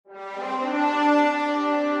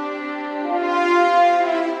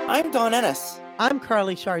I'm Don Ennis. I'm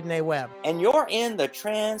Carly Chardonnay-Webb. And you're in the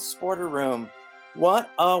Transporter Room. What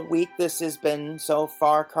a week this has been so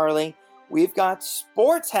far, Carly. We've got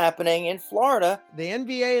sports happening in Florida. The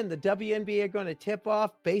NBA and the WNBA are going to tip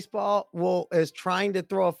off. Baseball is trying to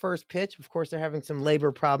throw a first pitch. Of course, they're having some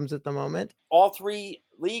labor problems at the moment. All three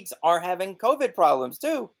leagues are having COVID problems,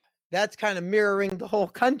 too. That's kind of mirroring the whole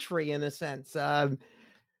country in a sense. Was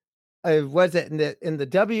it in the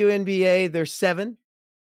WNBA? There's 7.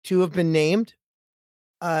 2 have been named.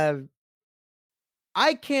 I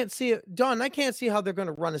can't see it, Don. I can't see how they're going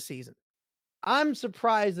to run a season. I'm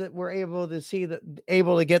surprised that we're able to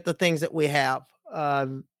get the things that we have,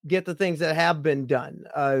 get the things that have been done.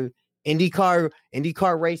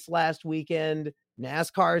 IndyCar race last weekend.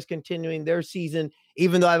 NASCAR is continuing their season,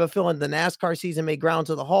 even though I have a feeling the NASCAR season may ground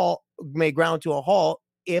to a halt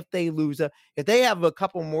if they have a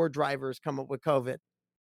couple more drivers come up with COVID.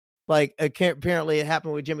 Like apparently it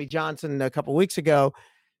happened with Jimmy Johnson a couple weeks ago.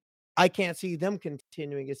 I can't see them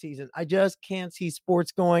continuing a season. I just can't see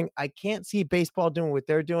sports going. I can't see baseball doing what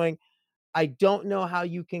they're doing. I don't know how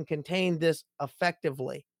you can contain this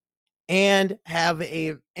effectively and have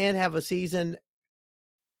a season.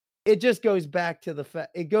 It just goes back to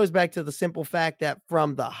the simple fact that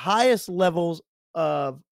from the highest levels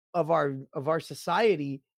of our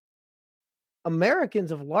society,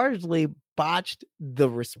 Americans have largely botched the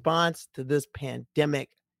response to this pandemic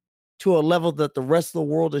to a level that the rest of the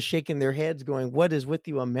world is shaking their heads going, what is with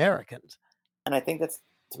you Americans? And I think that's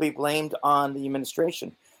to be blamed on the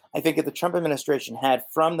administration. I think if the Trump administration had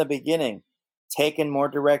from the beginning taken more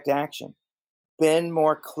direct action, been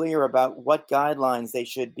more clear about what guidelines they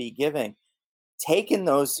should be giving, taken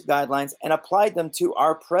those guidelines and applied them to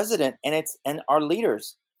our president and our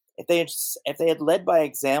leaders. If they had led by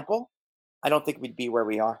example, I don't think we'd be where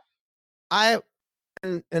we are.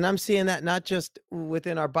 And I'm seeing that not just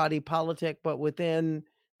within our body politic, but within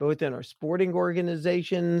our sporting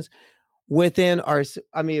organizations, within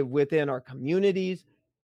our communities.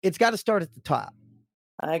 It's got to start at the top.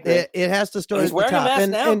 I agree. It has to start. He's wearing a mask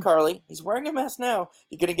now, Carly. He's wearing a mask now.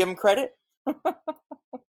 You gonna give him credit?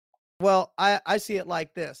 Well, I see it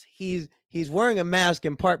like this. He's wearing a mask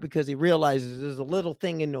in part because he realizes there's a little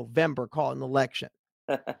thing in November called an election.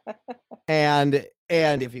 And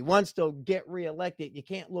if he wants to get reelected, you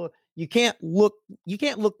can't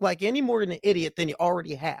look like any more than an idiot than you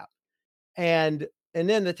already have. And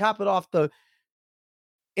then to top it off,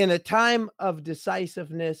 in a time of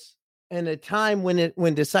decisiveness, in a time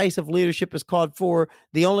when decisive leadership is called for,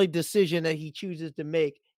 the only decision that he chooses to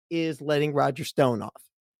make is letting Roger Stone off.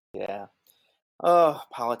 Yeah. Oh,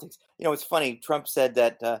 politics. It's funny. Trump said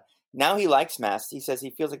that now he likes masks. He says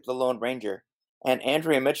he feels like the Lone Ranger. And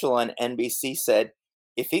Andrea Mitchell on NBC said,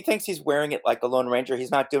 if he thinks he's wearing it like a Lone Ranger, he's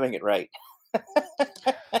not doing it right.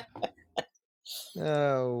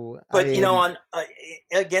 No. But,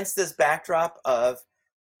 against this backdrop of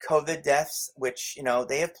COVID deaths, which,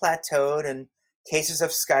 they have plateaued and cases have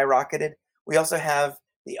skyrocketed, we also have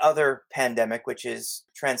the other pandemic, which is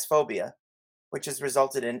transphobia, which has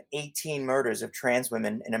resulted in 18 murders of trans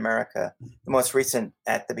women in America, the most recent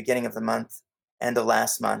at the beginning of the month and the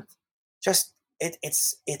last month. Just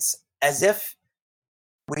it's as if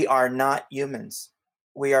we are not humans.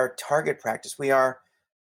 We are target practice. We are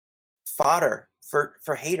fodder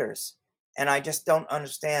for haters. And I just don't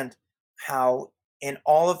understand how in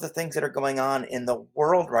all of the things that are going on in the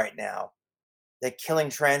world right now, that killing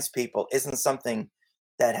trans people isn't something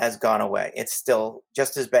that has gone away. It's still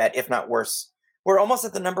just as bad, if not worse. We're almost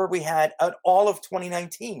at the number we had at all of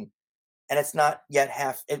 2019. And it's not yet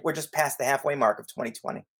we're just past the halfway mark of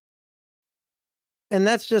 2020. And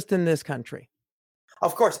that's just in this country.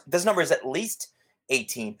 Of course, this number is at least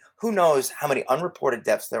 18. Who knows how many unreported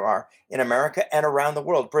deaths there are in America and around the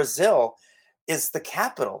world. Brazil is the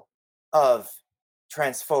capital of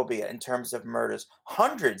transphobia in terms of murders.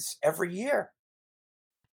 Hundreds every year.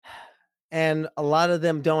 And a lot of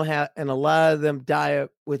them die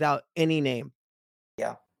without any name.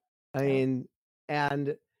 Yeah. I mean,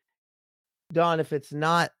 and Don, if it's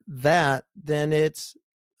not that, then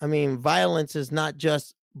violence is not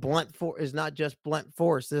just blunt force.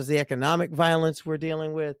 There's the economic violence we're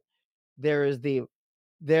dealing with. There is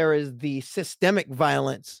the systemic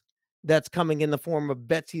violence that's coming in the form of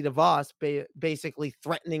Betsy DeVos basically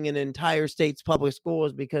threatening an entire state's public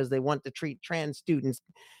schools because they want to treat trans students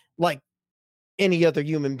like any other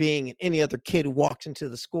human being and any other kid who walks into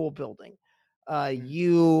the school building.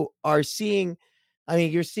 You're seeing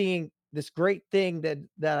this great thing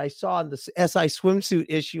that I saw in the SI swimsuit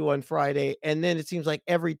issue on Friday. And then it seems like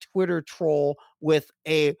every Twitter troll with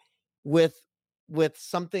with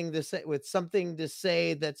something to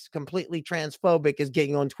say that's completely transphobic is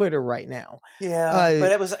getting on Twitter right now. Yeah,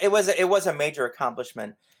 but it was a major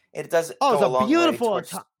accomplishment. It does Oh, go a long way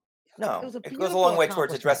towards it was a it goes a long beautiful way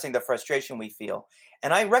towards accomplishment. addressing the frustration we feel.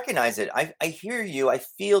 And I recognize it. I hear you. I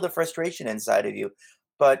feel the frustration inside of you.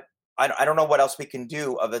 But I don't know what else we can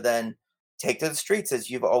do other than take to the streets as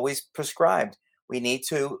you've always prescribed. We need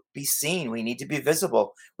to be seen. We need to be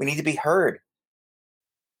visible. We need to be heard.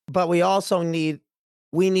 But we also need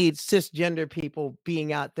cisgender people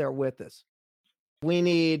being out there with us. We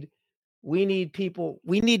need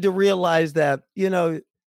to realize that,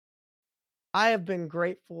 I have been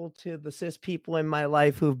grateful to the cis people in my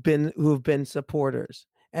life who've been supporters.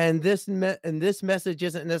 And this message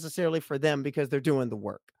isn't necessarily for them because they're doing the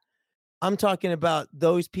work. I'm talking about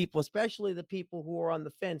those people, especially the people who are on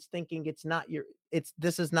the fence thinking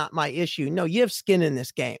this is not my issue. No, you have skin in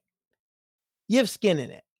this game. You have skin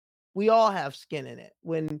in it. We all have skin in it.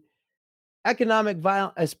 When economic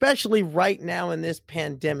violence, especially right now in this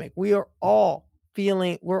pandemic, we're all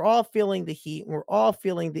feeling the heat. We're all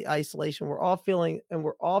feeling the isolation. We're all feeling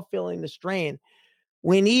the strain.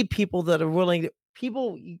 We need people that are willing to,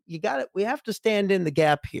 we have to stand in the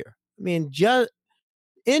gap here. I mean,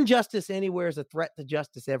 injustice anywhere is a threat to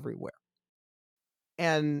justice everywhere.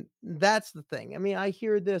 And that's the thing. I mean, I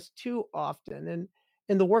hear this too often. And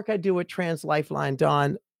in the work I do at Trans Lifeline,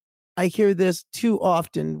 Don, I hear this too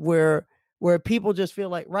often where people just feel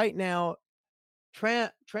like right now,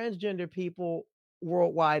 transgender people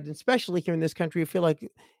worldwide, and especially here in this country, feel like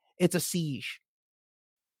it's a siege.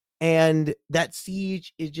 And that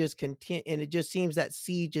siege is just and it just seems that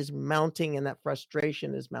siege is mounting and that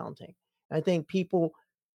frustration is mounting. I think people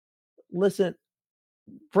listen,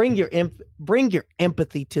 bring your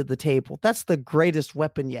empathy to the table. That's the greatest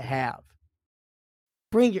weapon you have.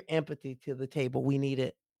 Bring your empathy to the table. We need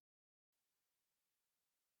it.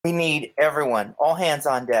 We need everyone, all hands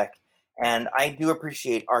on deck. And I do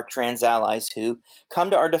appreciate our trans allies who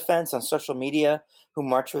come to our defense on social media, who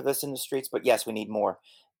march with us in the streets. But yes, we need more.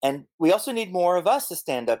 And we also need more of us to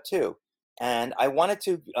stand up too. And I wanted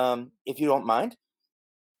to, if you don't mind,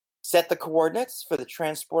 set the coordinates for the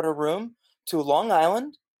transporter room to Long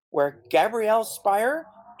Island, where Gabrielle Spire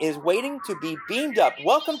is waiting to be beamed up.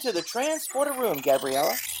 Welcome to the transporter room,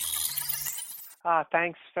 Gabriella.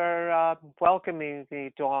 Thanks for welcoming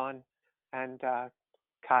me, Dawn and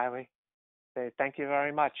Kylie. Thank you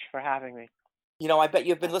very much for having me. I bet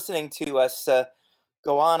you've been listening to us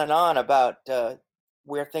go on and on about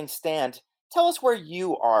where things stand. Tell us where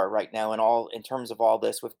you are right now in terms of all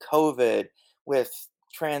this with COVID, with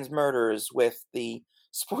trans murders, with the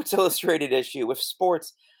Sports Illustrated issue, with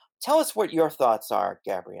sports. Tell us what your thoughts are,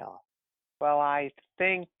 Gabriella. Well, I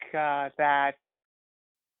think that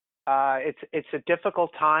it's a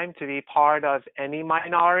difficult time to be part of any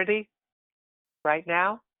minority right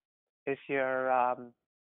now. If you're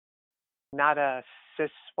not a cis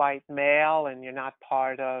white male and you're not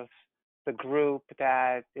part of the group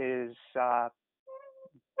that is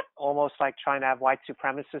almost like trying to have white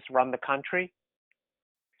supremacists run the country.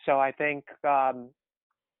 So I think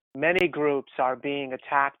many groups are being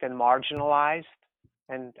attacked and marginalized,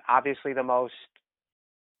 and obviously the most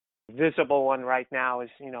visible one right now is,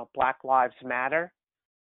 Black Lives Matter.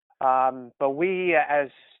 But we as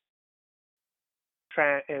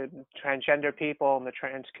transgender people in the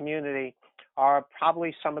trans community are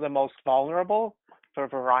probably some of the most vulnerable for a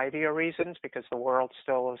variety of reasons, because the world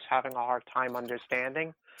still is having a hard time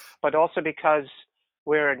understanding, but also because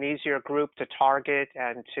we're an easier group to target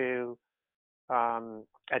and to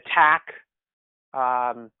attack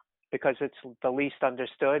because it's the least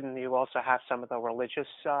understood. And you also have some of the religious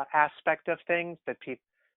aspect of things that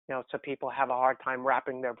so people have a hard time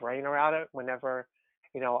wrapping their brain around it whenever,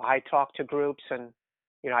 I talk to groups. And,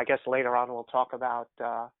 I guess later on we'll talk about,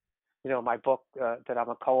 my book that I'm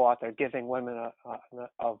a co-author, Giving Women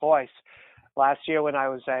a Voice. Last year when I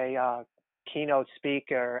was a keynote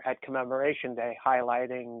speaker at Commemoration Day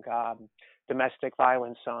highlighting domestic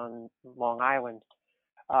violence on Long Island,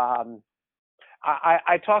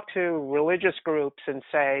 I talk to religious groups and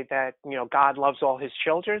say that, God loves all his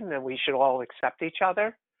children and we should all accept each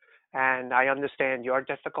other. And I understand your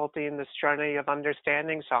difficulty in this journey of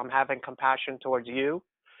understanding, so I'm having compassion towards you.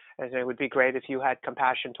 And it would be great if you had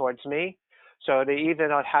compassion towards me. So to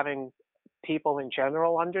even having people in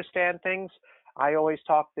general understand things, I always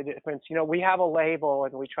talk the difference. We have a label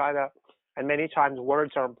and we try to, and many times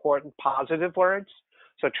words are important, positive words.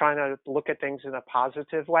 So trying to look at things in a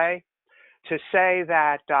positive way. To say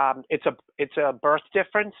that it's a birth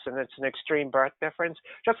difference and it's an extreme birth difference,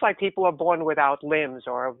 just like people are born without limbs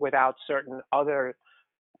or without certain other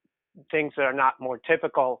things that are not more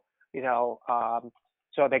typical,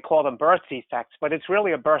 so they call them birth defects, but it's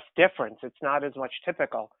really a birth difference. It's not as much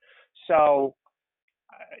typical. So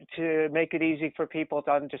to make it easy for people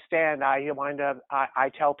to understand,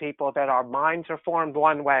 I tell people that our minds are formed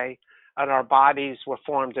one way and our bodies were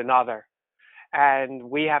formed another. And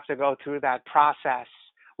we have to go through that process,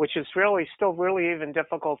 which is really still really even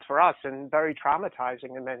difficult for us and very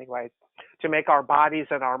traumatizing in many ways, to make our bodies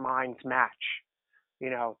and our minds match,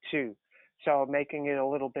 too. So making it a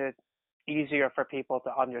little bit easier for people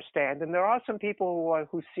to understand. And there are some people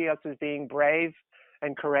who see us as being brave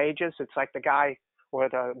and courageous. It's like the guy or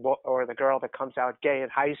the girl that comes out gay in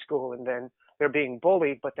high school, and then they're being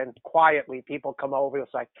bullied, but then quietly people come over.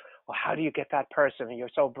 It's like, well, how do you get that person? And you're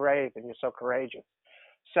so brave and you're so courageous.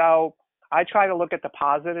 So I try to look at the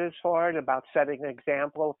positives for it, about setting an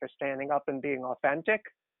example for standing up and being authentic,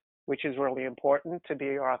 which is really important, to be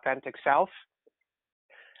your authentic self.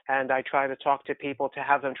 And I try to talk to people to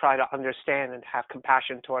have them try to understand and have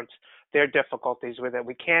compassion towards their difficulties with it.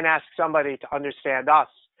 We can't ask somebody to understand us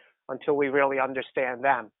until we really understand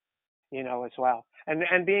them, as well.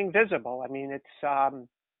 And being visible. I mean, it's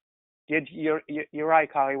you're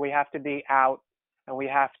right, Carly. We have to be out, and we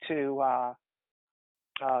have to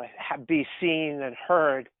be seen and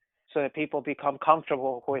heard, so that people become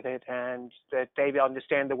comfortable with it, and that they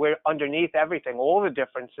understand that we're underneath everything, all the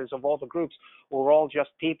differences of all the groups. We're all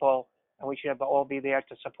just people, and we should all be there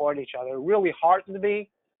to support each other. It really heartened me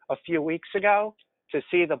a few weeks ago to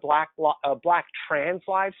see the Black Trans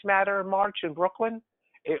Lives Matter march in Brooklyn.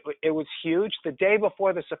 It was huge. The day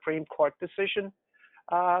before the Supreme Court decision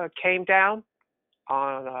came down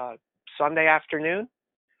on Sunday afternoon,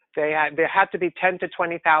 there had to be 10 to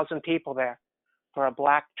 20,000 people there for a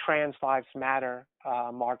Black Trans Lives Matter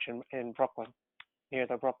march in Brooklyn, near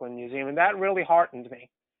the Brooklyn Museum. And that really heartened me.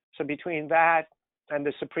 So between that and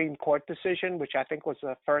the Supreme Court decision, which I think was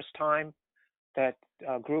the first time that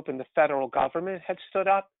a group in the federal government had stood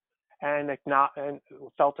up and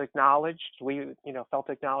felt acknowledged, felt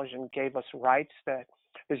acknowledged and gave us rights, that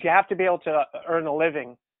because you have to be able to earn a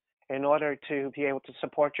living in order to be able to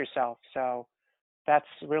support yourself. So that's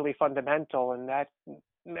really fundamental, and that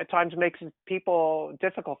at times makes it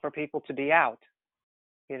difficult for people to be out,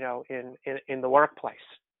 in the workplace.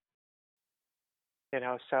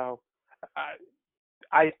 So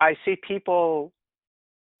I see people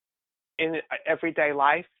in everyday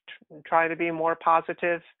life trying to be more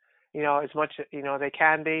positive, as much they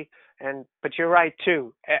can be. But you're right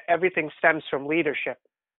too. Everything stems from leadership,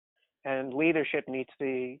 and leadership needs to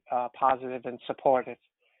be positive and supportive.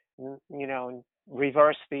 And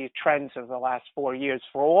reverse the trends of the last 4 years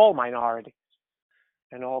for all minorities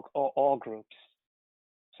and all groups.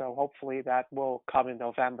 So hopefully that will come in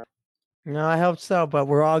November. No, I hope so. But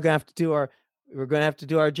we're gonna have to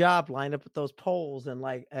do our job, line up with those polls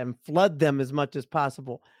and flood them as much as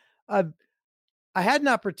possible. I had an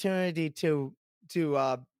opportunity to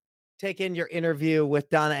take in your interview with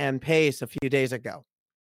Donna M. Pace a few days ago.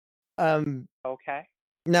 Okay.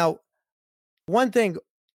 Now, one thing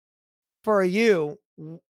for you,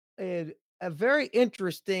 a very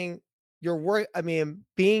interesting, your work. I mean,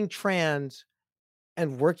 being trans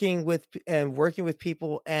and working with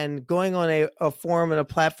people and going on a forum and a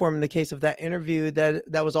platform, in the case of that interview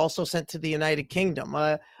that was also sent to the United Kingdom,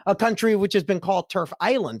 a country which has been called Turf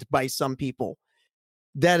Island by some people,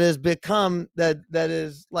 that has become that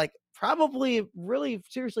is like probably really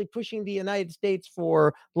seriously pushing the United States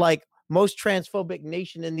for like most transphobic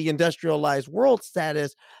nation in the industrialized world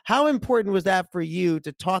status. How important was that for you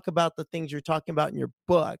to talk about the things you're talking about in your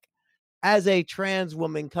book as a trans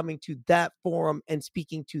woman coming to that forum and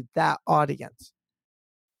speaking to that audience?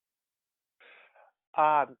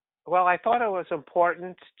 Well, I thought it was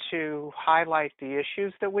important to highlight the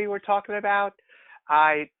issues that we were talking about.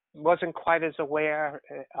 I wasn't quite as aware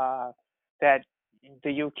that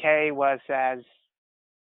the UK was as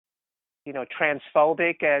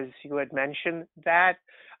transphobic as you had mentioned that.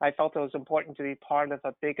 I felt it was important to be part of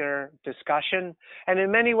a bigger discussion. And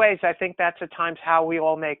in many ways, I think that's at times how we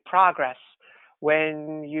all make progress,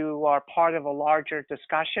 when you are part of a larger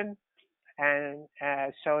discussion, and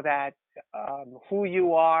so that who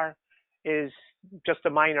you are is just a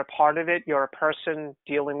minor part of it. You're a person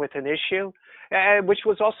dealing with an issue, which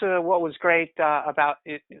was also what was great about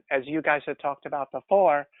it, as you guys had talked about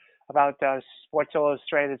before, about the Sports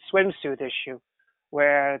Illustrated swimsuit issue,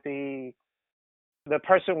 where the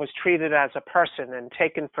person was treated as a person and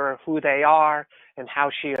taken for who they are and how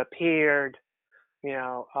she appeared,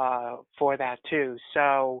 for that too.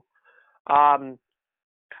 So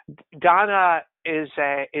Donna is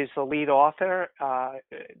the lead author,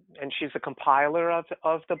 and she's the compiler of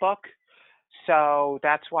the book. So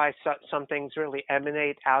that's why some things really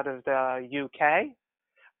emanate out of the UK.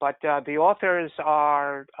 But the authors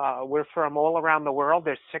are, we're from all around the world.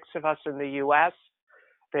 There's 6 of us in the US.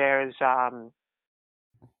 There's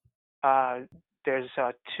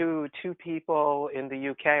two people in the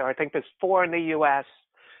UK, or I think there's 4 in the US,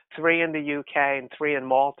 3 in the UK, and 3 in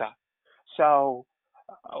Malta. So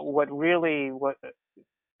what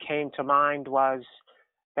came to mind was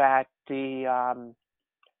that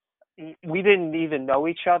we didn't even know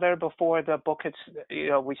each other before the book had,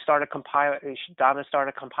 we started compiling, Donna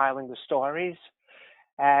started compiling the stories,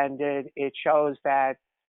 and it shows that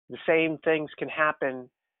the same things can happen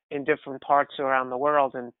in different parts around the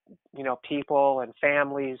world, and people and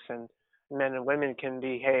families and men and women can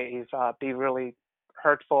be really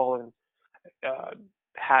hurtful, and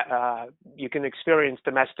you can experience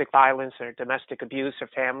domestic violence or domestic abuse or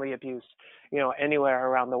family abuse, anywhere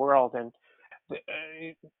around the world, and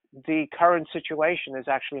the current situation is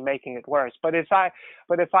actually making it worse. But if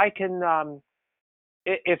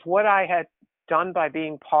what I had done by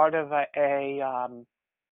being part of a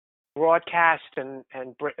broadcast and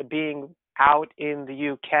being out in the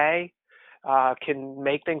UK can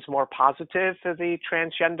make things more positive for the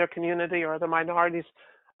transgender community or the minorities,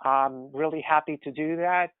 I'm really happy to do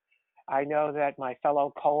that. I know that my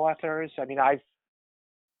fellow co-authors,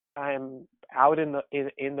 I'm out in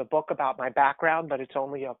the book about my background, but it's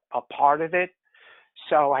only a part of it.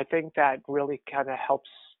 So I think that really kind of helps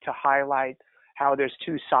to highlight how there's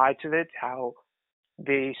 2 sides of it, how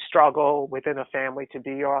the struggle within a family to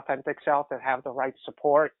be your authentic self and have the right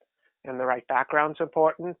support and the right background is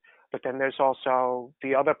important. But then there's also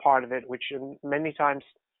the other part of it, which many times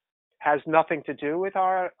has nothing to do with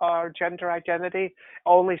our gender identity,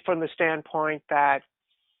 only from the standpoint that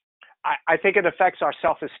I think it affects our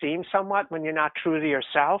self-esteem somewhat when you're not true to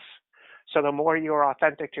yourself. So the more you're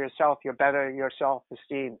authentic to yourself, the better your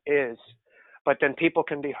self-esteem is. But then people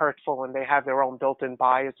can be hurtful, and they have their own built-in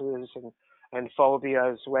biases and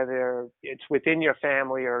phobias, whether it's within your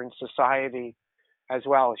family or in society as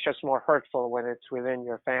well. It's just more hurtful when it's within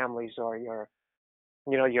your families or your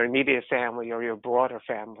immediate family or your broader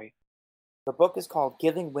family. The book is called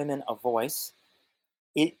Giving Women a Voice.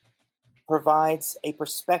 It provides a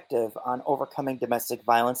perspective on overcoming domestic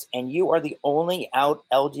violence, and you are the only out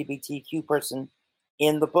LGBTQ person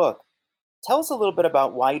in the book. Tell us a little bit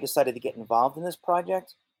about why you decided to get involved in this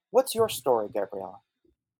project. What's your story, Gabriella?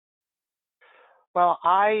 Well,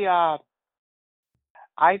 I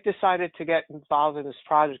decided to get involved in this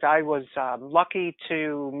project. I was lucky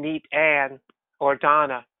to meet Ann, or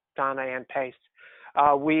Donna Ann Pace.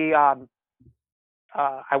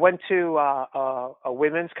 I went to a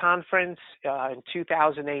women's conference in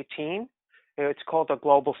 2018. It's called the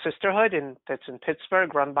Global Sisterhood, and that's in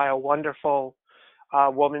Pittsburgh, run by a wonderful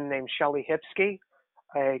woman named Shelley Hipsky.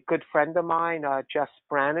 A good friend of mine, Jess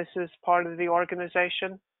Brannis, is part of the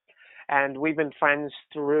organization. And we've been friends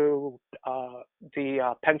through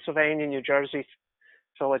the Pennsylvania, New Jersey,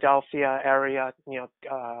 Philadelphia area,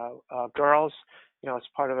 girls, as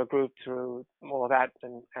part of a group through all of that,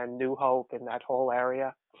 and New Hope and that whole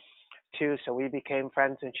area too. So we became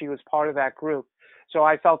friends, and she was part of that group. So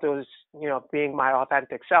I felt it was, being my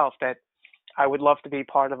authentic self, that I would love to be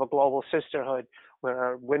part of a global sisterhood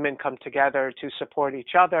where women come together to support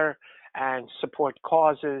each other and support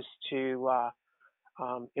causes to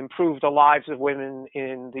improve the lives of women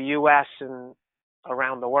in the U.S. and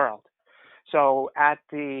around the world. So at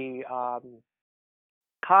the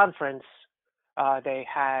conference, they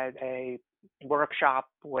had a workshop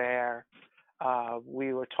where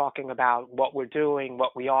we were talking about what we're doing,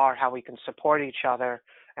 what we are, how we can support each other,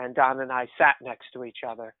 and Don and I sat next to each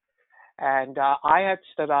other. And I had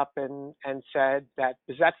stood up and said that,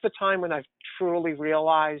 because that's the time when I've truly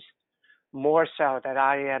realized more so that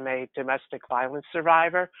I am a domestic violence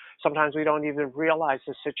survivor. Sometimes we don't even realize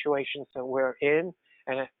the situations that we're in,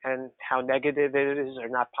 and how negative it is or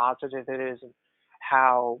not positive it is, and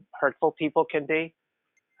how hurtful people can be.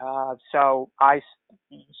 So I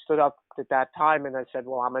stood up at that time and I said,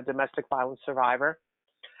 well, I'm a domestic violence survivor,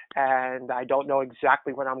 and I don't know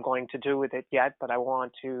exactly what I'm going to do with it yet, but I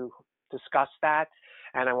want to discuss that,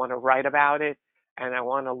 and I want to write about it, and I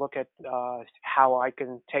want to look at how I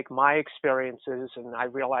can take my experiences, and I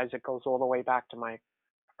realize it goes all the way back to my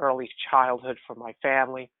early childhood from my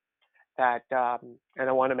family, that and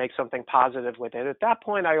I want to make something positive with it. At that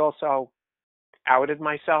point, I also outed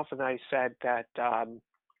myself, and I said that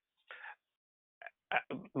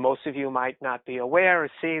most of you might not be aware or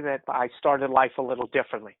see that I started life a little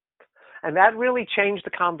differently. And that really changed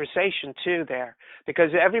the conversation too there,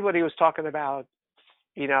 because everybody was talking about,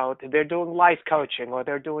 they're doing life coaching or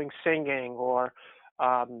they're doing singing, or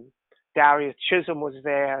Darius Chisholm was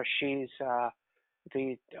there. She's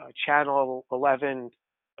the Channel 11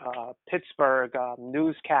 Pittsburgh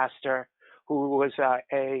newscaster who was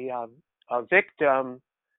a victim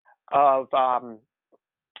of,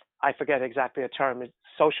 I forget exactly the term,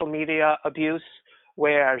 social media abuse,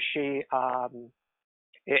 where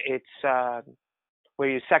it's where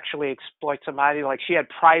you sexually exploit somebody. Like, she had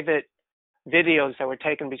private videos that were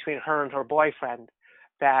taken between her and her boyfriend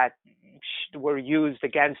that were used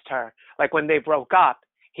against her. Like, when they broke up,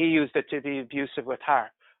 he used it to be abusive with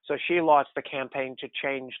her. So she launched the campaign to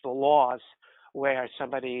change the laws where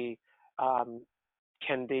somebody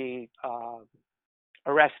can be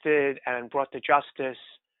arrested and brought to justice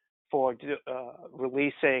for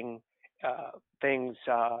releasing things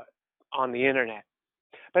on the internet.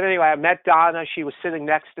 But anyway, I met Donna. She was sitting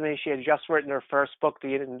next to me. She had just written her first book,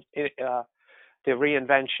 The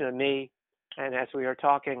Reinvention of Me. And as we were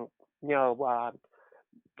talking,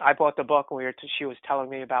 I bought the book, and she was telling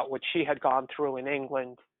me about what she had gone through in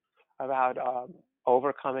England, about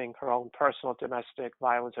overcoming her own personal domestic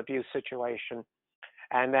violence abuse situation.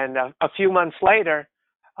 And then a few months later,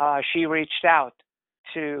 she reached out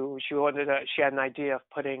she had an idea of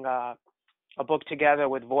putting a book together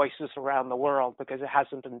with voices around the world, because it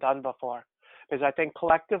hasn't been done before. Because I think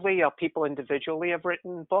collectively, people individually have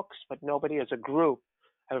written books, but nobody as a group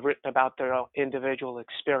have written about their own individual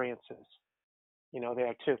experiences,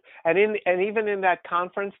 there too. And even in that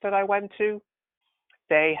conference that I went to,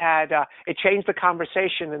 they had it changed the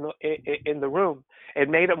conversation in the room. It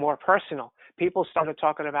made it more personal. People started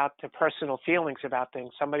talking about their personal feelings about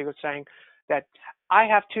things. Somebody was saying that I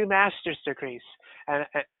have 2 master's degrees, and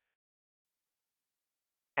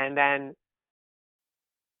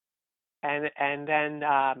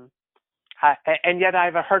yet I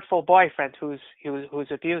have a hurtful boyfriend who's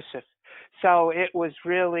abusive. So it was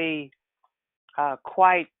really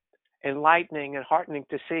quite enlightening and heartening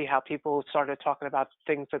to see how people started talking about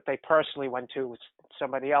things that they personally went to.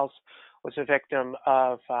 Somebody else was a victim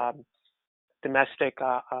of domestic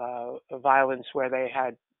violence, where they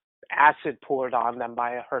had acid poured on them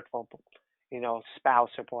by a hurtful, spouse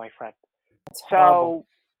or boyfriend. That's horrible.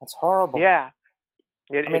 That's horrible. Yeah.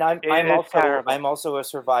 I'm also a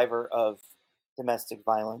survivor of domestic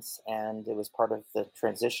violence, and it was part of the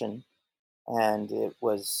transition, and it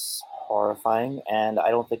was horrifying, and I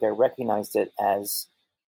don't think I recognized it as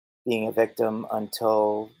being a victim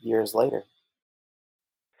until years later.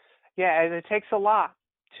 Yeah, and it takes a lot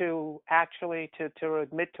to actually to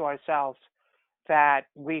admit to ourselves that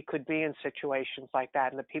we could be in situations like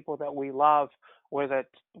that, and the people that we love, or that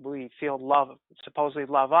we feel supposedly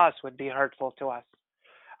love us, would be hurtful to us.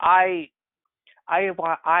 I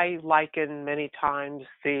liken many times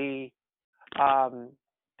the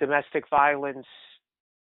domestic violence,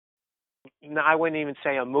 I wouldn't even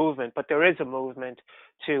say a movement, but there is a movement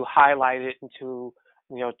to highlight it and to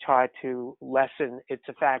try to lessen its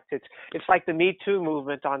effect. It's like the Me Too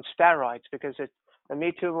movement on steroids, because the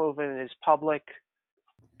Me Too movement is public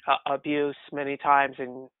abuse many times,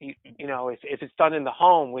 and if it's done in the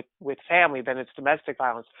home with family, then it's domestic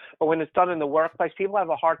violence. But when it's done in the workplace, people have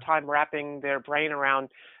a hard time wrapping their brain around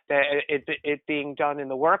it being done in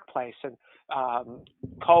the workplace, and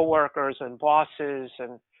co-workers and bosses,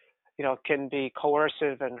 and can be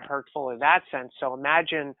coercive and hurtful in that sense. So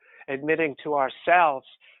imagine admitting to ourselves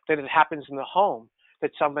that it happens in the home,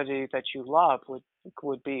 that somebody that you love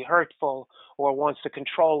would be hurtful, or wants to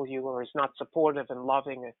control you, or is not supportive and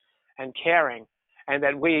loving and caring, and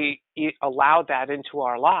that we allow that into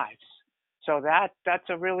our lives. So that's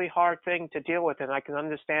a really hard thing to deal with, and I can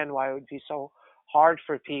understand why it would be so hard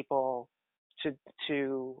for people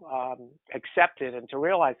to accept it and to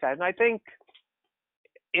realize that. And I think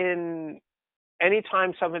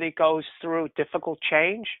anytime somebody goes through difficult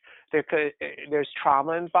change, there's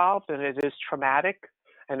trauma involved, and it is traumatic,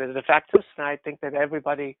 and it affects us. And I think that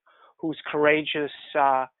everybody who's courageous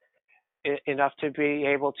enough to be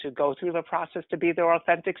able to go through the process to be their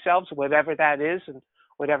authentic selves, whatever that is, and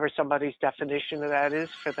whatever somebody's definition of that is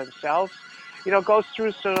for themselves, goes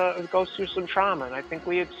through some trauma. And I think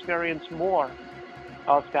we experience more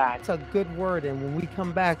of that. That's a good word. And when we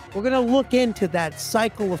come back, we're going to look into that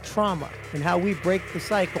cycle of trauma and how we break the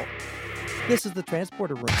cycle. This is the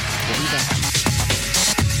Transporter Room. We'll be back.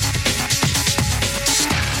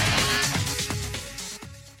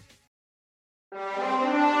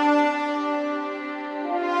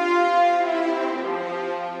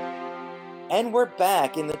 And we're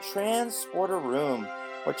back in the Transporter Room.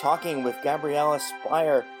 We're talking with Gabriella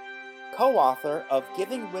Speier, co-author of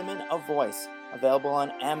Giving Women a Voice, available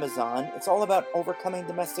on Amazon. It's all about overcoming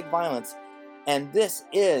domestic violence, and this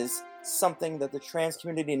is something that the trans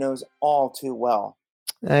community knows all too well.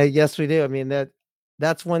 Yes, we do. I mean,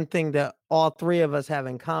 that's one thing that all three of us have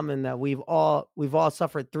in common, that we've all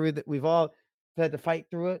suffered through that. We've all had to fight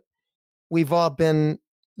through it. We've all been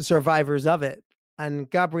survivors of it. And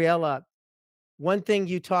Gabriella, one thing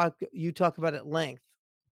you talk about at length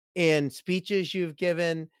in speeches you've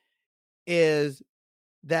given is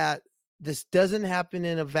that this doesn't happen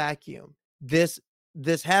in a vacuum. This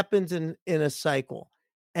happens in a cycle,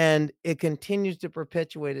 and it continues to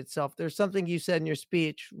perpetuate itself. There's something you said in your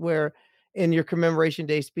speech, where in your commemoration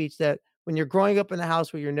day speech, that when you're growing up in a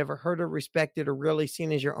house where you're never heard or respected or really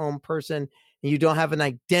seen as your own person, and you don't have an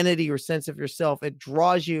identity or sense of yourself, it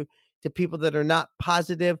draws you to people that are not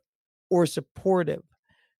positive or supportive.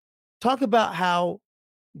 Talk about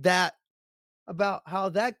that how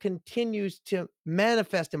that continues to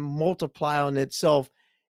manifest and multiply on itself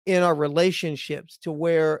in our relationships, to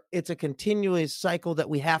where it's a continuous cycle that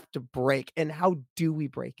we have to break. And how do we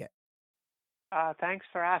break it? Thanks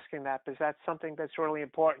for asking that, because that's something that's really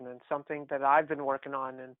important and something that I've been working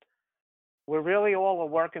on. And we're really all a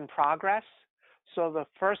work in progress. So the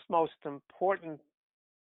first most important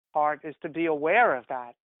part is to be aware of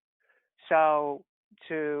that. So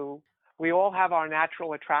we all have our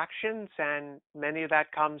natural attractions, and many of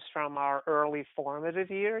that comes from our early formative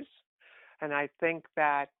years. And I think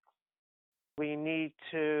that we need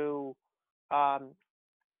to,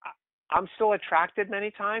 I'm still attracted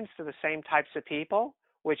many times to the same types of people,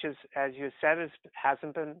 which is, as you said,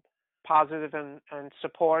 hasn't been positive and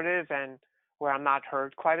supportive, and where I'm not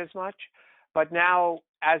heard quite as much. But now,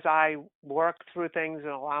 as I work through things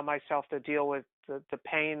and allow myself to deal with the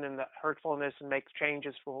pain and the hurtfulness and make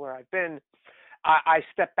changes from where I've been, I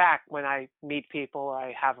step back when I meet people,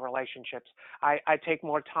 I have relationships. I take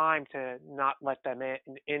more time to not let them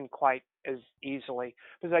in quite as easily,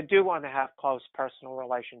 because I do want to have close personal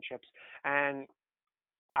relationships. And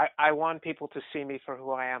I want people to see me for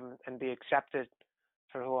who I am and be accepted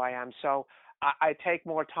for who I am. So I take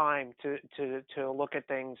more time to look at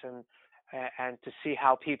things and to see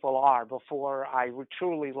how people are before I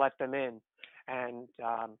truly let them in and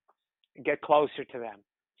get closer to them.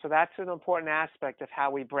 So that's an important aspect of how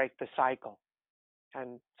we break the cycle,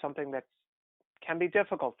 and something that can be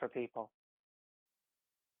difficult for people.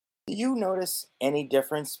 Do you notice any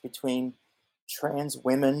difference between trans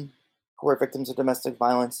women who are victims of domestic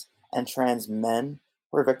violence and trans men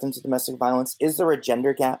who are victims of domestic violence? Is there a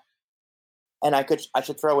gender gap? And I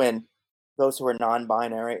should throw in those who are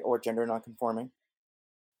non-binary or gender non-conforming.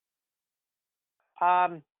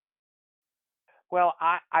 Well,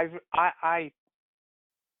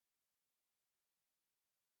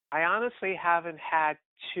 I honestly haven't had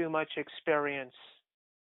too much experience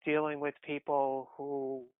dealing with people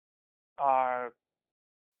who are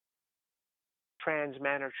trans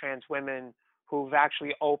men or trans women who've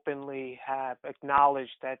actually openly have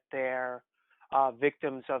acknowledged that they're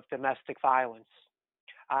victims of domestic violence.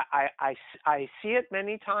 I see it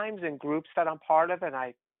many times in groups that I'm part of, and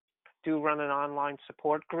I do run an online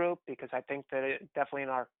support group, because I think that definitely in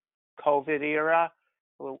our COVID era,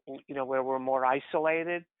 where we're more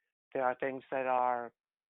isolated, there are things that are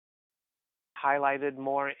highlighted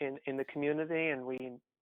more in the community, and we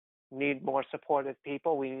need more supportive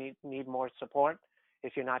people. We need more support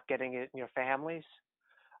if you're not getting it in your families.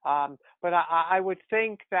 But I would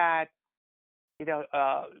think that,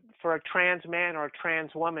 for a trans man or a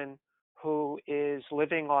trans woman who is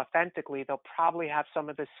living authentically, they'll probably have some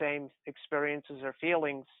of the same experiences or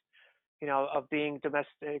feelings, of being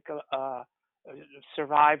domestic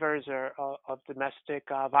survivors or of domestic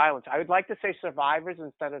violence. I would like to say survivors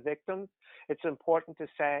instead of victims. It's important to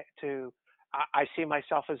say I see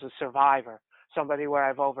myself as a survivor, somebody where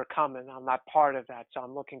I've overcome, and I'm not part of that. So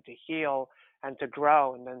I'm looking to heal and to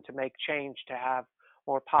grow, and then to make change, to have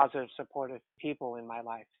more positive, supportive people in my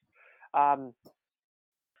life.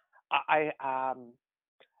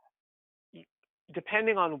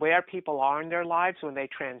 Depending on where people are in their lives when they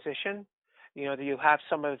transition, you have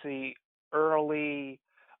some of the early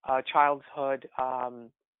childhood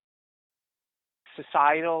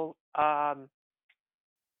societal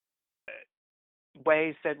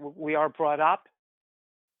ways that we are brought up,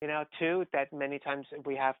 too, that many times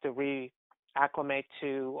we have to reacclimate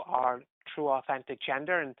to our true authentic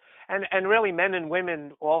gender. And really, men and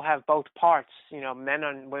women all have both parts. Men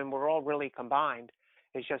and women, we're all really combined.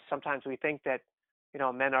 It's just sometimes we think that,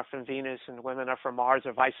 men are from Venus and women are from Mars,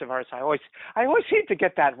 or vice versa. I always seem to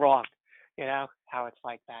get that wrong, how it's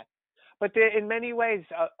like that. But in many ways,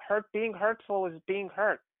 being hurtful is being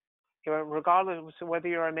hurt. regardless of whether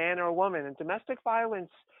you're a man or a woman. And domestic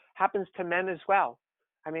violence happens to men as well.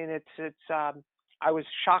 I mean, I was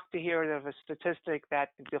shocked to hear of a statistic that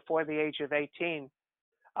before the age of 18,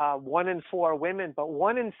 1 in 4 women, but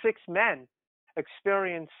 1 in 6 men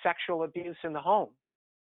experience sexual abuse in the home,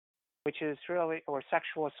 which is really, or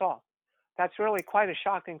sexual assault. That's really quite a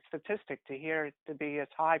shocking statistic to hear it to be as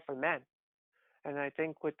high for men. And I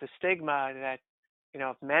think with the stigma that,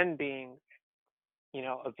 of men being,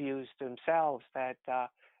 abused themselves, that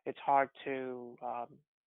it's hard to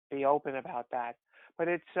be open about that. But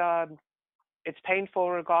it's painful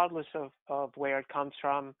regardless of where it comes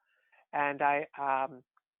from. And I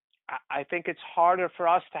think it's harder for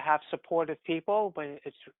us to have supportive people, but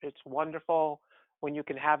it's wonderful when you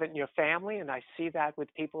can have it in your family. And I see that with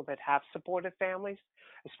people that have supportive families,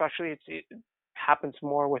 especially it happens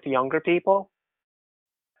more with younger people,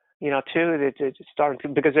 too. It's starting to,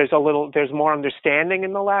 because there's more understanding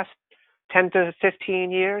in the last 10 to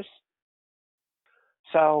 15 years.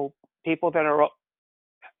 So people that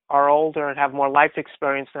are older and have more life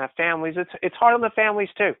experience and have families, it's hard on the families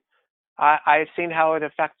too. I've seen how it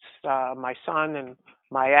affects my son and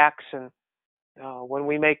my ex, and when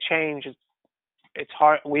we make change, it's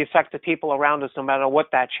hard. We affect the people around us no matter what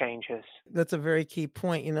that change is. That's a very key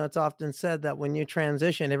point. It's often said that when you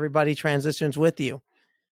transition, everybody transitions with you.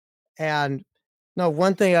 And no,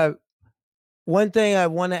 one thing I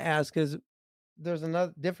want to ask is, there's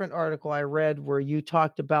another different article I read where you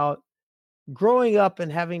talked about growing up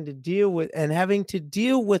and having to deal with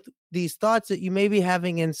these thoughts that you may be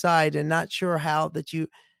having inside and not sure how that you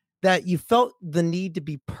felt the need to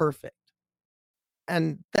be perfect.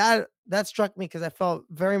 And that struck me because I felt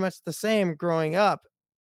very much the same growing up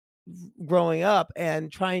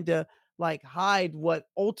and trying to hide what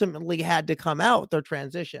ultimately had to come out with their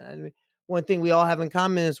transition. And one thing we all have in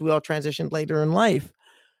common is we all transitioned later in life.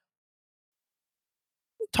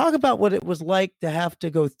 Talk about what it was like to have to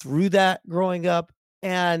go through that growing up,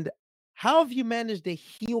 and how have you managed to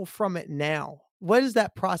heal from it now? What has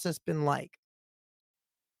that process been like?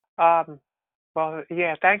 Well,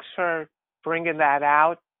 yeah, thanks for bringing that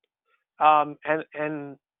out.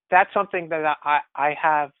 And that's something that I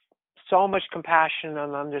have so much compassion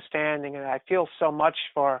and understanding, and I feel so much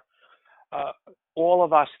for all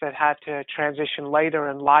of us that had to transition later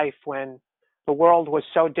in life when the world was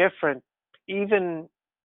so different, even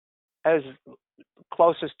as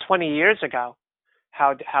close as 20 years ago,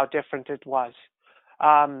 how different it was.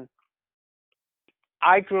 I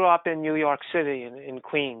grew up in New York City, in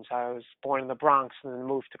Queens. I was born in the Bronx and then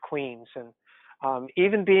moved to Queens. And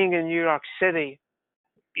even being in New York City,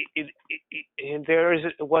 there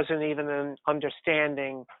wasn't even an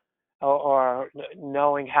understanding or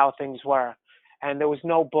knowing how things were. And there was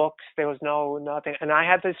no books, there was nothing. And I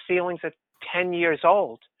had these feelings at 10 years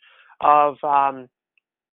old of,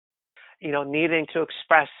 needing to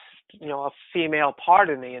express, a female part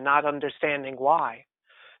of me and not understanding why.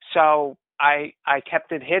 So I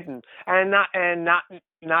kept it hidden and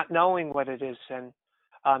not knowing what it is, and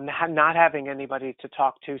not having anybody to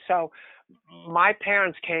talk to. So my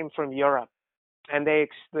parents came from Europe, and they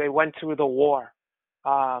went through the war,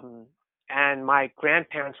 and my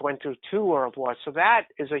grandparents went through 2 world wars. So that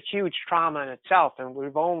is a huge trauma in itself, and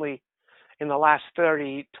we've only in the last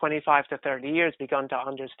 25 to 30 years begun to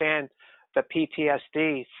understand the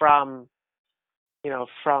PTSD from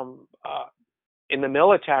in the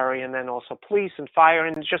military, and then also police and fire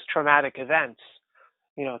and just traumatic events,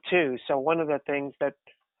 too. So one of the things that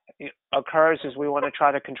occurs is we want to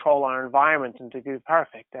try to control our environment and to be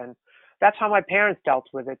perfect. And that's how my parents dealt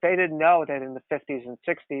with it. They didn't know that in the 50s and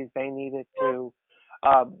 60s they needed to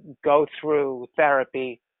go through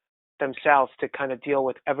therapy themselves to kind of deal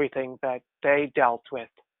with everything that they dealt with,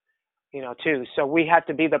 too. So we had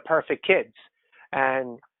to be the perfect kids.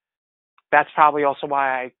 And that's probably also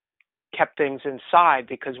why I kept things inside,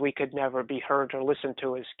 because we could never be heard or listened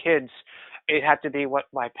to as kids. It had to be what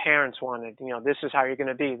my parents wanted. This is how you're going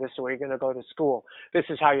to be. This is where you're going to go to school. This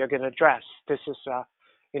is how you're going to dress. This is,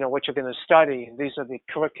 what you're going to study. These are the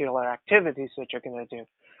curricular activities that you're going to do,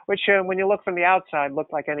 which when you look from the outside,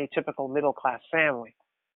 looked like any typical middle-class family.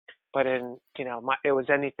 But it was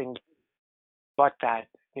anything but that,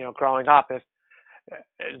 growing up. If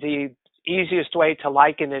the easiest way to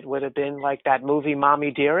liken it would have been like that movie,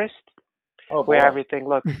 Mommy Dearest, where everything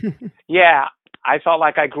looked, yeah, I felt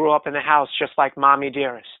like I grew up in a house just like Mommy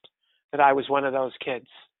Dearest, that I was one of those kids.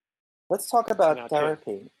 Let's talk about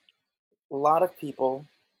therapy. A lot of people,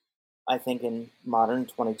 I think, in modern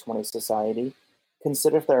 2020 society,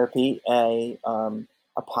 consider therapy a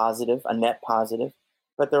positive, a net positive.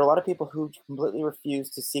 But there are a lot of people who completely refuse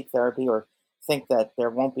to seek therapy or think that there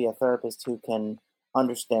won't be a therapist who can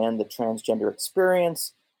understand the transgender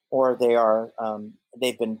experience, or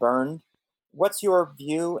they've been burned. What's your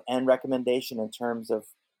view and recommendation in terms of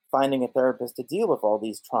finding a therapist to deal with all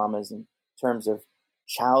these traumas in terms of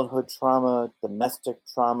childhood trauma, domestic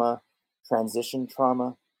trauma, transition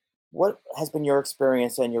trauma? What has been your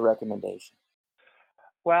experience and your recommendation?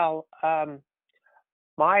 Well,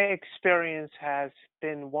 my experience has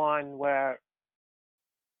been one where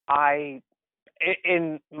I,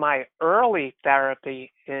 in my early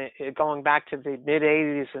therapy, going back to the mid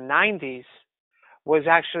 80s and 90s, was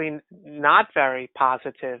actually not very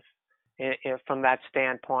positive from that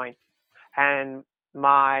standpoint. And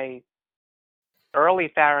my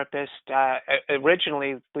early therapist,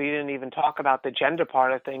 originally, we didn't even talk about the gender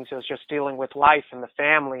part of things. It was just dealing with life and the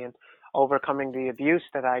family and overcoming the abuse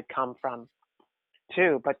that I'd come from,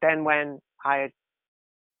 too. But then when I had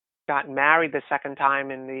gotten married the second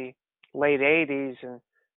time in the late 80s and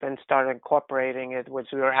then started incorporating it, was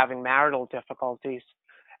we were having marital difficulties.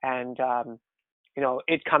 And,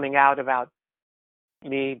 it coming out about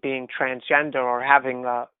me being transgender or having,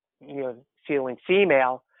 feeling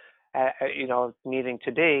female, needing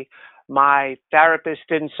to be, my therapist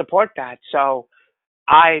didn't support that. So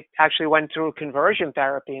I actually went through conversion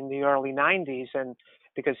therapy in the early 90s, and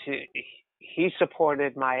because he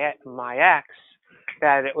supported my ex,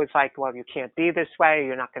 that it was like, well, you can't be this way.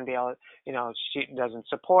 You're not going to be able, she doesn't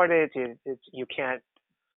support it. You can't,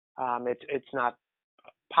 it's not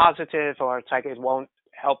positive, or it's like it won't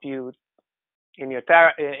help you in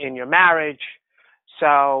your marriage.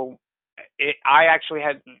 So I actually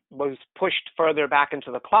was pushed further back into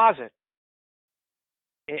the closet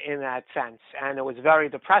in that sense, and it was very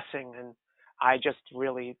depressing. And I just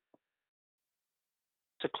really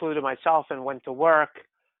secluded myself and went to work,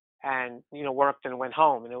 and worked and went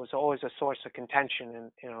home, and it was always a source of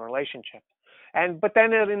contention in a relationship. But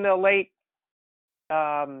then in the late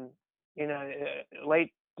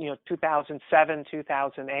 2007,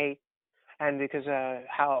 2008, and because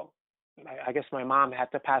how I guess my mom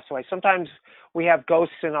had to pass away. Sometimes we have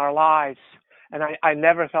ghosts in our lives, and I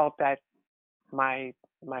never felt that my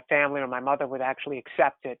family or my mother would actually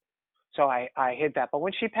accept it, so I hid that. But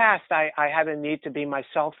when she passed, I had a need to be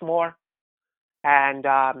myself more, and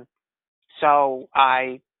so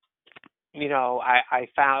I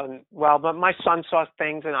found, but my son saw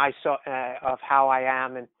things, and I saw of how I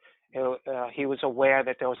am, and he was aware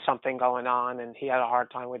that there was something going on, and he had a hard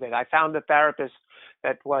time with it. I found a therapist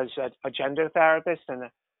that was a gender therapist, and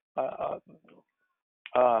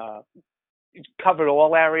covered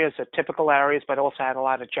all areas, the typical areas, but also had a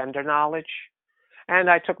lot of gender knowledge. And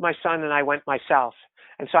I took my son and I went myself.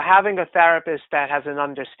 And so having a therapist that has an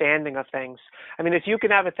understanding of things, I mean, if you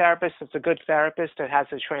can have a therapist that's a good therapist that has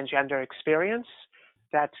a transgender experience,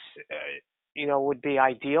 that's, would be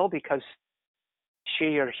ideal, because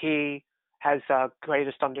she or he has a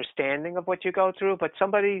greatest understanding of what you go through. But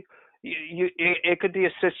somebody, it could be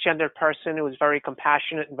a cisgender person who is very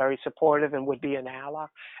compassionate and very supportive and would be an ally,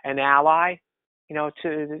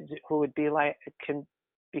 who would be can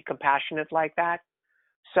be compassionate like that.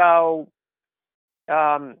 So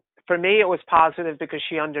for me, it was positive because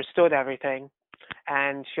she understood everything,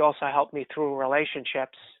 and she also helped me through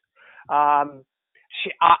relationships.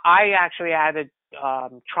 I actually added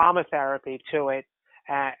trauma therapy to it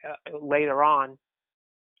later on,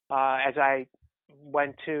 as I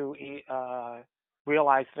went to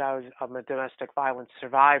realize that I'm a domestic violence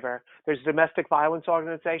survivor. There's domestic violence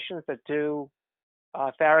organizations that do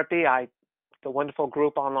therapy. The wonderful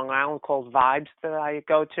group on Long Island called Vibes that I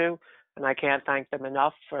go to, and I can't thank them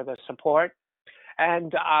enough for the support.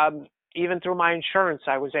 And even through my insurance,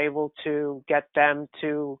 I was able to get them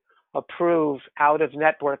to approve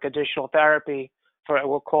out-of-network additional therapy for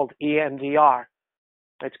what's called EMDR.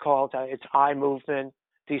 It's eye movement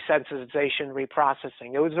desensitization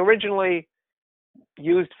reprocessing. It was originally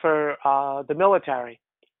used for the military,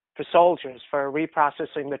 for soldiers, for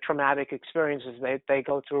reprocessing the traumatic experiences they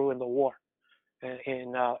go through in the war,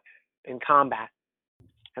 in combat.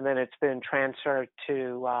 And then it's been transferred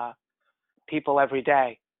to people every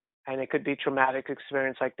day. And it could be traumatic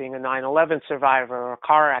experience like being a 9/11 survivor, or a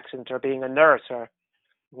car accident, or being a nurse, or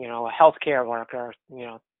a healthcare worker,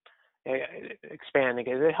 expanding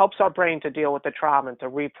it. It helps our brain to deal with the trauma and to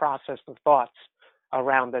reprocess the thoughts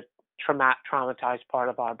around the traumatized part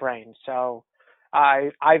of our brain. So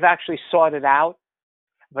I've actually sought it out.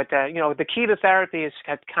 But, the key to therapy is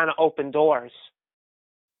to kind of open doors,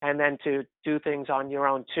 and then to do things on your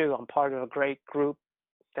own, too. I'm part of a great group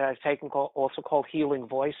that I've taken also called Healing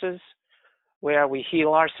Voices, where we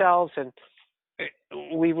heal ourselves, and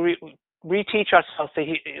reteach ourselves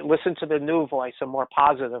to listen to the new voice, a more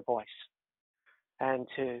positive voice, and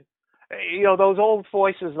to, those old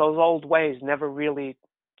voices, those old ways never really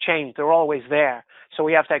change. They're always there. So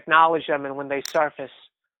we have to acknowledge them, and when they surface,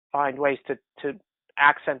 find ways to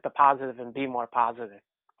accent the positive and be more positive.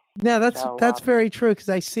 Yeah, that's very true, because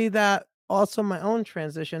I see that also in my own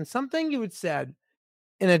transition. Something you had said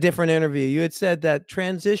in a different interview, you had said that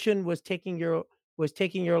transition was taking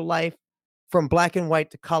your life from black and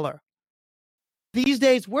white to color. These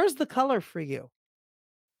days, where's the color for you?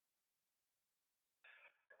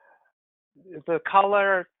 The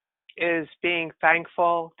color is being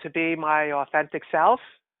thankful to be my authentic self.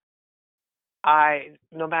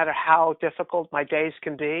 No matter how difficult my days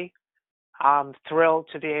can be, I'm thrilled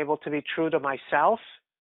to be able to be true to myself.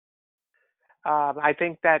 I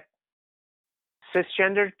think that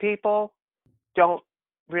cisgendered people don't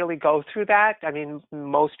really go through that. I mean,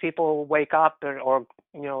 most people wake up or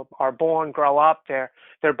are born, grow up, their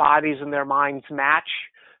bodies and their minds match.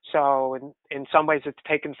 So in some ways it's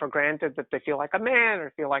taken for granted that they feel like a man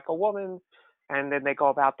or feel like a woman, and then they go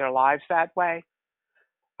about their lives that way.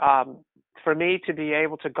 For me to be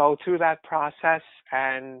able to go through that process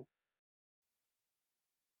and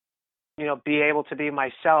be able to be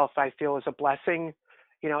myself, I feel is a blessing.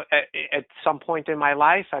 At some point in my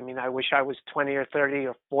life, I mean, I wish I was 20 or 30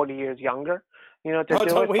 or 40 years younger, to do it.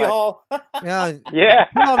 Don't we all? Yeah.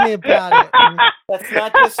 Tell me about it. That's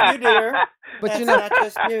not just you, dear. But that's not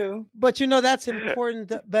just you. But that's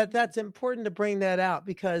important. But that's important to bring that out,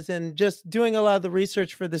 because in just doing a lot of the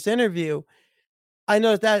research for this interview, I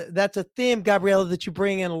know that's a theme, Gabriella, that you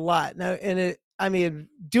bring in a lot now. And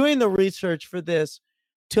doing the research for this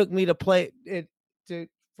took me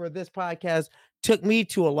for this podcast, took me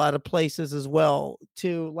to a lot of places as well,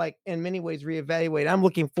 to, like, in many ways reevaluate. I'm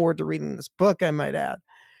looking forward to reading this book, I might add,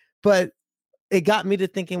 but it got me to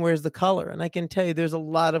thinking, where's the color? And I can tell you there's a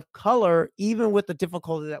lot of color, even with the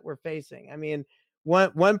difficulty that we're facing. I mean,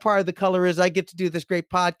 one part of the color is I get to do this great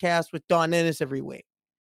podcast with Dawn Ennis every week.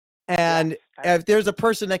 And if there's a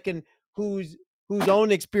person that whose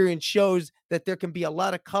own experience shows that there can be a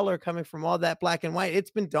lot of color coming from all that black and white,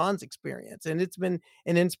 it's been Dawn's experience, and it's been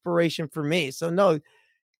an inspiration for me. So no,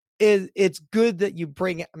 it's good that you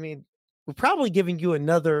bring it. I mean, we're probably giving you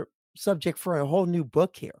another subject for a whole new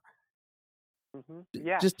book here. Mm-hmm.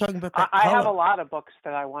 Yeah, just talking about that. I have a lot of books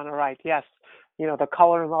that I want to write. Yes, the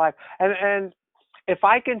color of life, and if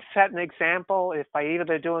I can set an example, if by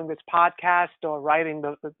either doing this podcast or writing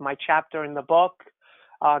my chapter in the book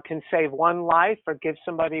can save one life or give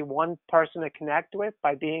somebody one person to connect with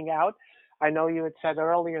by being out. I know you had said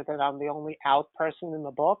earlier that I'm the only out person in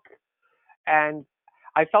the book, and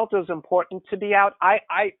I felt it was important to be out.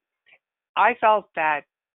 I felt that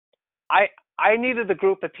I needed a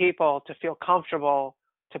group of people to feel comfortable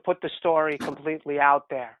to put the story completely out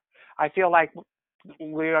there. I feel like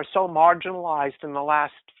we are so marginalized in the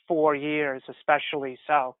last 4 years, especially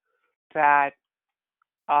so, that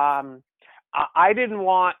I didn't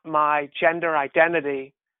want my gender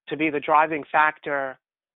identity to be the driving factor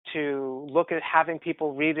to look at having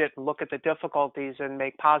people read it, look at the difficulties, and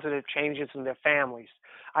make positive changes in their families.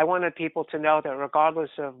 I wanted people to know that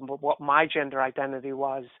regardless of what my gender identity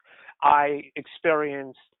was, I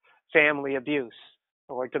experienced family abuse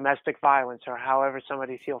or domestic violence, or however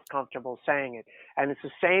somebody feels comfortable saying it. And it's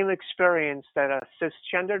the same experience that a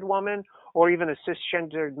cisgendered woman or even a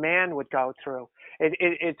cisgendered man would go through.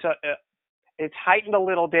 It's heightened a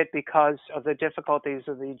little bit because of the difficulties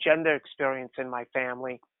of the gender experience in my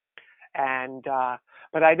family. And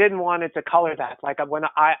but I didn't want it to color that. Like when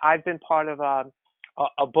I've been part of a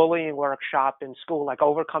bullying workshop in school, like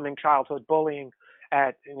overcoming childhood bullying.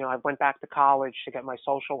 I went back to college to get my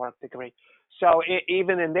social work degree. So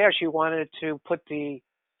even in there, she wanted to put the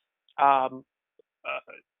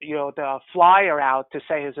the flyer out to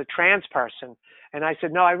say as a trans person. And I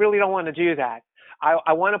said, no, I really don't want to do that.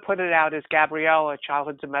 I want to put it out as Gabriella, a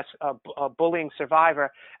childhood bullying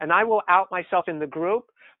survivor, and I will out myself in the group,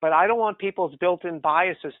 but I don't want people's built-in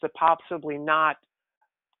biases to possibly not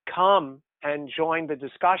come and join the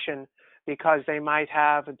discussion because they might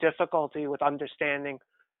have a difficulty with understanding,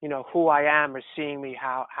 who I am or seeing me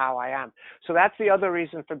how I am. So that's the other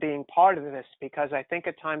reason for being part of this, because I think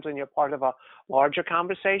at times when you're part of a larger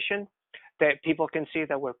conversation, that people can see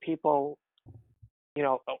that we're people,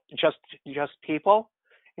 just people,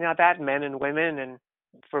 that men and women, and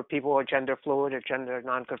for people who are gender fluid or gender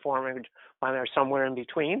nonconforming, when they're somewhere in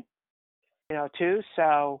between, too.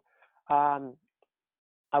 So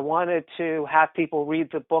I wanted to have people read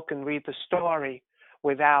the book and read the story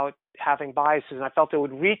without having biases. And I felt it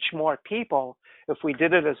would reach more people if we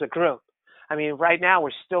did it as a group. I mean, right now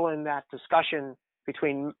we're still in that discussion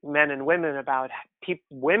between men and women about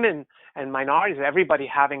women and minorities, everybody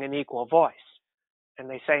having an equal voice. And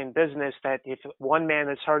they say in business that if one man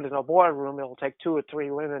is heard in a boardroom, it will take 2 or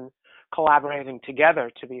 3 women collaborating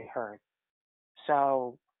together to be heard.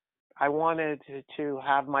 So I wanted to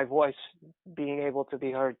have my voice being able to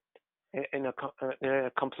be heard in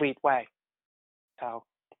a complete way. So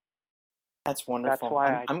that's wonderful. That's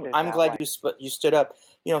why I'm glad you stood up.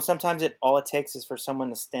 You know, sometimes all it takes is for someone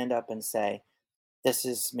to stand up and say, "This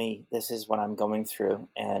is me. This is what I'm going through."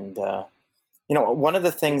 And you know, one of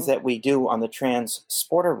the things that we do on the Trans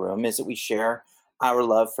Sporter Room is that we share our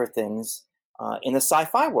love for things in the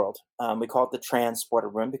sci-fi world. We call it the Trans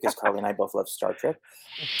Sporter Room because Carly and I both love Star Trek.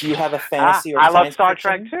 Do you have a fantasy or I love science Star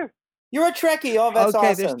fiction? Trek too. You're a Trekkie. Oh, that's okay,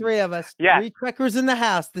 awesome. There's 3 of us. Yeah. 3 Trekkers in the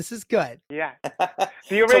house. This is good. Yeah.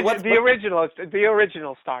 The original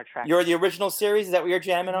Star Trek. You're the original series? Is that what you're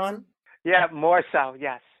jamming on? Yeah, more so,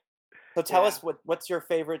 yes. So tell us what's your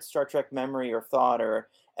favorite Star Trek memory or thought or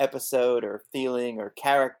episode or feeling or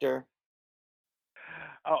character?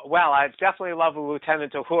 Oh, well, I definitely love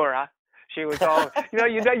Lieutenant Uhura. She was all,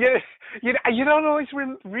 you don't always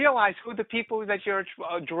realize who the people that you're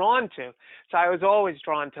drawn to. So I was always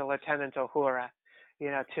drawn to Lieutenant Uhura,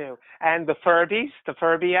 too. And the Furby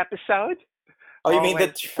episode. Oh, you mean the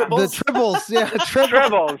Tribbles? The Tribbles, yeah.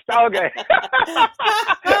 Tribbles, okay.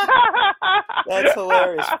 That's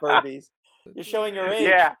hilarious, Furbies. You're showing your age.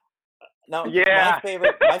 Yeah. No, yeah.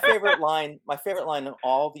 my favorite line in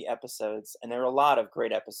all the episodes, and there are a lot of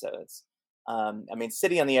great episodes. I mean,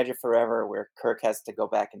 City on the Edge of Forever, where Kirk has to go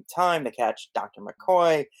back in time to catch Dr.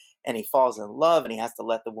 McCoy, and he falls in love, and he has to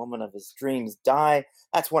let the woman of his dreams die.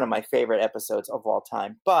 That's one of my favorite episodes of all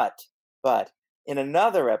time. But in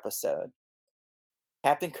another episode,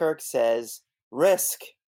 Captain Kirk says, risk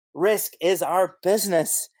is our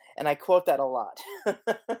business. And I quote that a lot.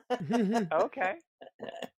 Okay.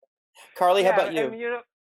 Carly, how about you?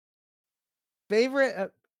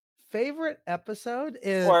 Favorite episode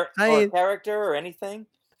is or character or anything?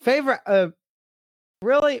 Favorite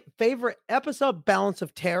episode, Balance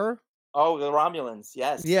of Terror. Oh, the Romulans,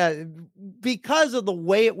 yes. Yeah, because of the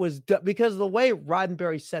way it was done, because of the way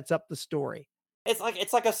Roddenberry sets up the story. It's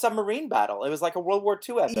like a submarine battle. It was like a World War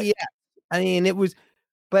II epic. Yeah, I mean it was,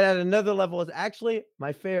 but at another level, it's actually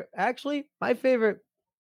my favorite.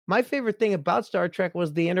 My favorite thing about Star Trek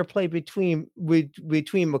was the interplay between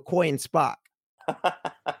McCoy and Spock.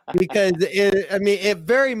 Because it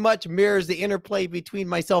very much mirrors the interplay between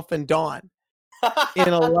myself and Dawn in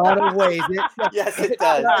a lot of ways. Yes, it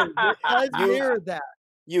does. It does mirror that.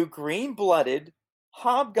 You green-blooded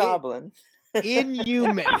hobgoblin.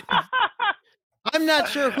 Inhuman. I'm not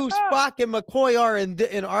sure who Spock and McCoy are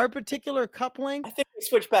in our particular coupling. I think we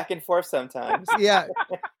switch back and forth sometimes. Yeah.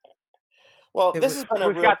 Well, this has been a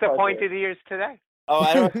real Who's got the pleasure. Pointed ears today? Oh,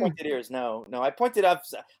 I don't have pointed ears. No. I pointed up.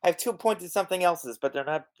 I have 2 pointed something else's, but they're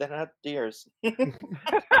not ears.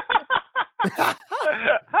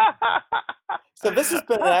 So this has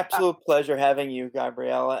been an absolute pleasure having you,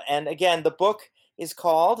 Gabriella. And again, the book is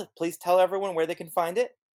called, please tell everyone where they can find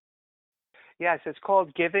it. Yes, it's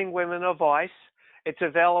called Giving Women a Voice. It's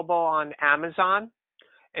available on Amazon.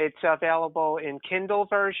 It's available in Kindle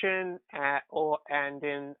version and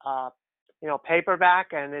in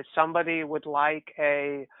paperback. And if somebody would like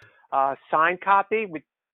a signed copy,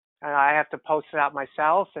 I have to post it out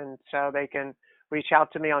myself, and so they can reach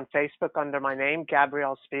out to me on Facebook under my name,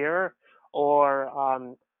 Gabrielle Spear,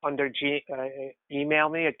 or email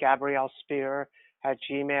me at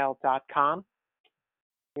gabriellespear@gmail.com.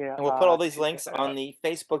 Yeah, and we'll put all these links on the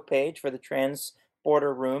Facebook page for the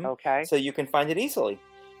Transporter Room, okay, so you can find it easily.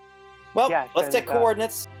 Well, let's take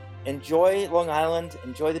coordinates. Enjoy Long Island.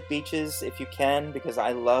 Enjoy the beaches if you can, because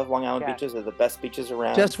I love Long Island beaches. They're the best beaches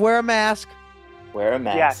around. Just wear a mask. Wear a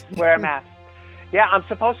mask. Yes, wear a mask. Yeah, I'm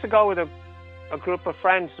supposed to go with a group of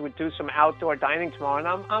friends who would do some outdoor dining tomorrow, and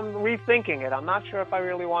I'm rethinking it. I'm not sure if I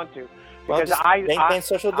really want to. Well, just maintain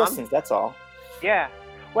social distance, that's all. Yeah.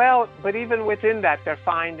 Well, but even within that, they're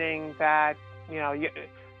finding that, you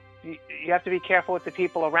have to be careful with the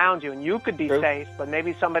people around you, and you could be safe, but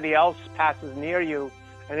maybe somebody else passes near you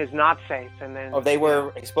and is not safe, and then they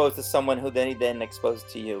were exposed to someone who then exposed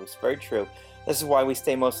to you. It's very true. This is why we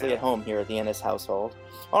stay mostly at home here at the Ennis household.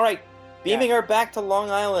 All right, beaming her back to Long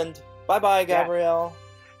Island. Bye-bye, Gabrielle.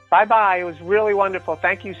 Bye-bye. It was really wonderful.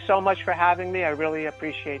 Thank you so much for having me. I really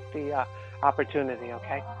appreciate the opportunity,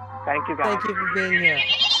 okay? Thank you, guys. Thank you for being here.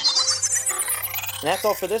 And that's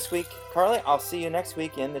all for this week. Carly, I'll see you next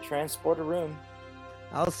week in the Transporter Room.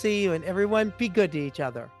 I'll see you, and everyone be good to each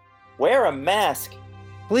other. Wear a mask.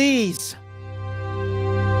 Please.